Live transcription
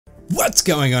What's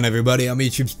going on, everybody? I'm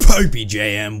YouTube's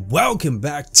popeyJN. Welcome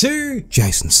back to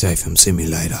Jason Statham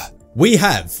Simulator. We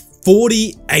have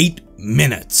 48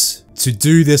 minutes to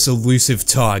do this elusive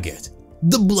target,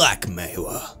 the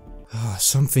blackmailer.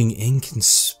 Something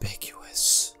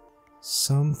inconspicuous.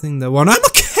 Something that I'm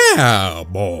a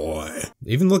cowboy.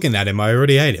 Even looking at him, I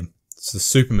already hate him. It's the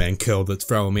Superman curl that's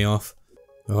throwing me off.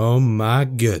 Oh my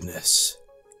goodness.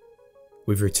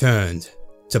 We've returned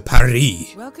to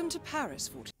Paris. Welcome to Paris,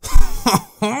 40.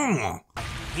 I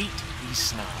hate these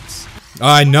snobs.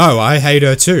 I know, I hate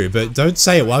her too, but don't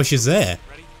say it while she's there.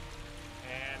 Ready?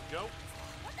 And go.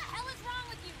 What the hell is wrong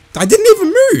with you? I didn't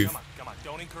even move! Come on,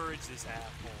 don't encourage this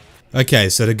asshole. Okay,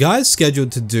 so the guy's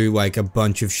scheduled to do like a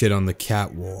bunch of shit on the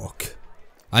catwalk.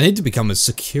 I need to become a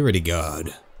security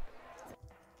guard.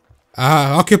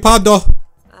 Occupado!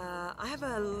 I have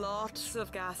a lot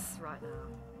of gas right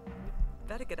now.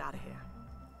 Better get out of here.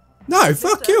 No,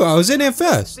 fuck you, I was in here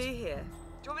first. Be here.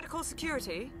 Do you want me to call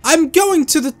security? I'm going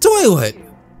to the toilet!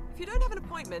 If you don't have an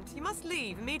appointment, you must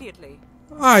leave immediately.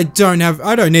 I don't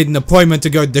need an appointment to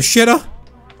go to the shitter.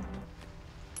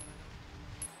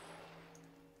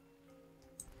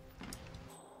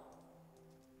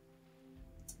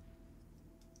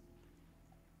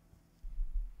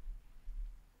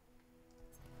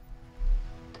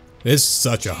 This is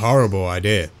such a horrible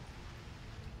idea.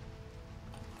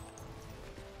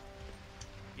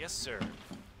 Yes, sir.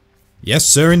 Yes,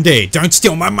 sir, indeed. Don't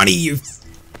steal my money, you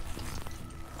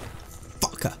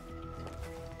fucker.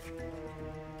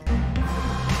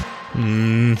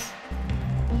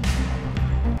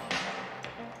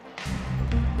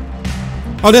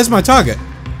 Oh, there's my target.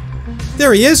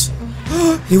 There he is.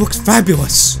 He looks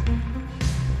fabulous.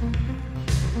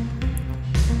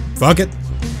 Fuck it.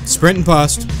 Sprinting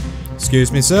past.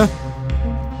 Excuse me, sir.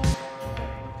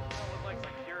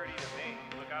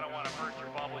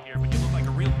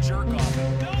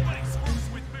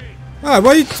 Oh,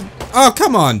 what are you oh,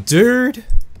 come on, dude.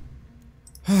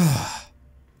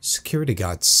 Security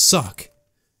guards suck.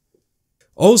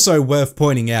 Also worth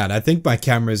pointing out, I think my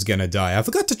camera's gonna die. I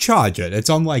forgot to charge it. It's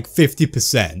on like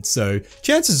 50%, so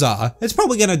chances are it's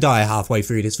probably gonna die halfway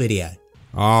through this video.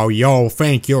 Oh, y'all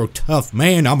think you're tough,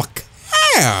 man? I'm a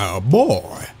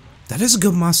cowboy. That is a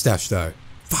good mustache, though.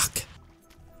 Fuck.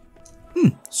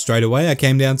 Straight away, I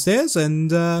came downstairs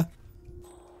and,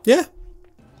 yeah.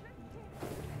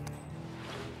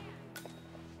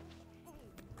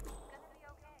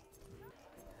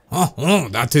 Oh,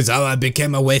 that is how I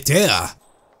became a waiter.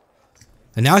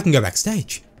 And now I can go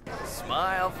backstage.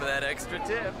 Smile for that extra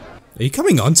tip. Are you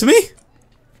coming on to me?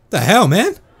 The hell,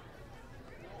 man?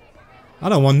 I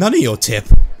don't want none of your tip.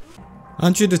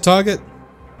 Aren't you the target?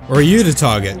 Or are you the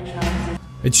target?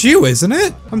 It's you, isn't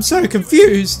it? I'm so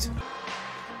confused.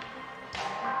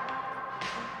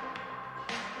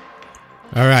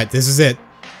 Alright, this is it.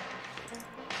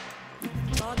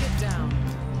 Target down.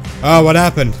 Oh, what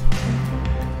happened?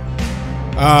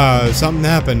 Oh, something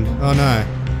happened. Oh no.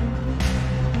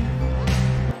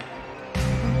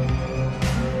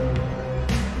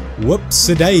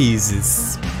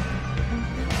 Whoops-a-daisies.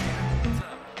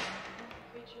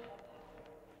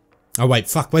 Oh wait,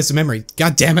 fuck, where's the memory?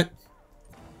 God damn it.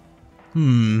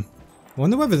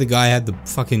 Wonder whether the guy had the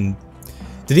fucking...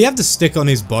 Did he have the stick on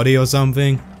his body or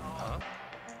something?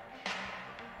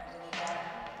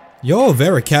 You're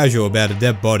very casual about a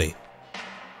dead body.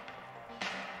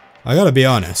 I gotta be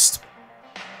honest.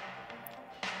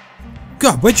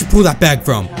 God, where'd you pull that bag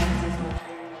from?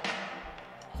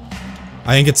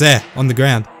 I think it's there, on the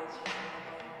ground.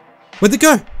 Where'd it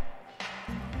go?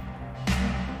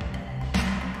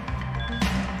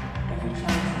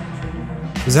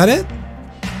 Is that it?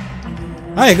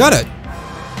 Oh, I got it.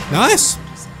 Nice.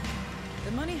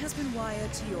 The money has been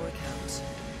wired to your account.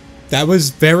 That was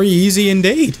very easy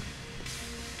indeed.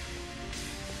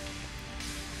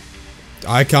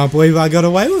 I can't believe I got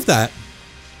away with that.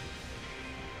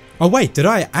 Oh wait, did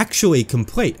I actually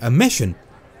complete a mission?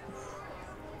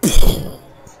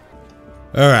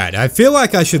 Alright, I feel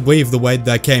like I should leave the way that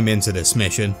I came into this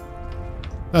mission.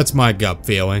 That's my gut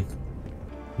feeling.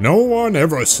 No one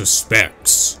ever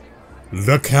suspects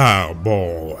the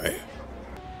cowboy.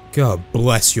 God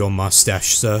bless your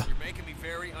mustache, sir. You're making me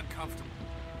very uncomfortable.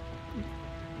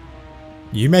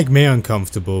 You make me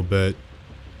uncomfortable, but...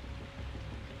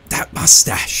 that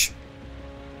mustache.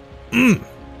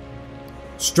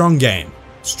 Strong game.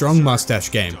 Strong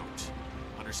mustache game. Don't.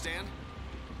 Understand?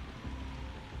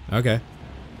 Okay.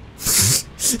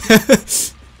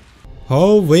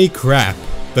 Holy crap.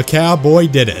 The cowboy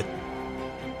did it.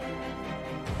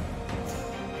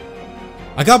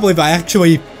 I can't believe I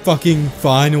actually fucking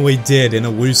finally did an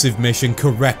elusive mission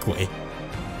correctly.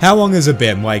 How long has it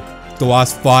been? Like the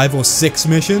last 5 or 6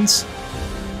 missions?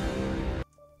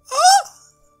 Oh,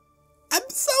 I'm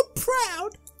so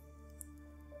proud.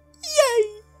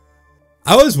 Yay.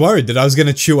 I was worried that I was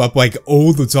gonna chew up like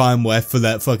all the time left for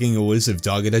that fucking elusive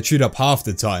target. I chewed up half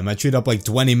the time. I chewed up like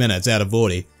 20 minutes out of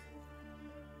 40.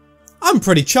 I'm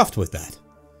pretty chuffed with that.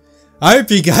 I hope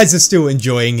you guys are still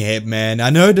enjoying Hitman. I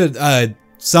know that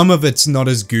some of it's not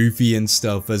as goofy and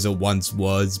stuff as it once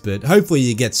was, but hopefully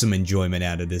you get some enjoyment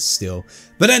out of this still.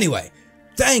 But anyway,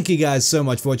 thank you guys so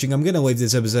much for watching. I'm gonna leave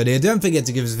this episode here. Don't forget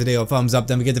to give this video a thumbs up.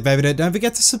 Don't forget to favorite it. Don't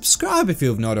forget to subscribe if you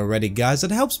have not already, guys.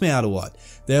 It helps me out a lot.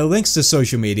 There are links to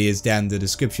social medias down in the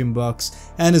description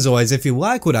box. And as always, if you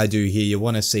like what I do here, you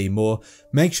want to see more,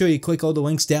 make sure you click all the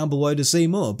links down below to see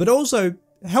more. But also,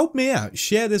 help me out.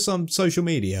 Share this on social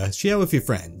media. Share with your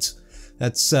friends.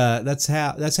 That's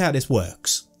how this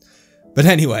works. But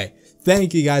anyway,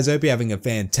 thank you guys. I hope you're having a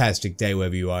fantastic day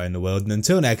wherever you are in the world. And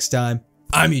until next time,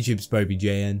 I'm YouTube's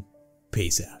popeyJN.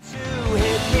 Peace out.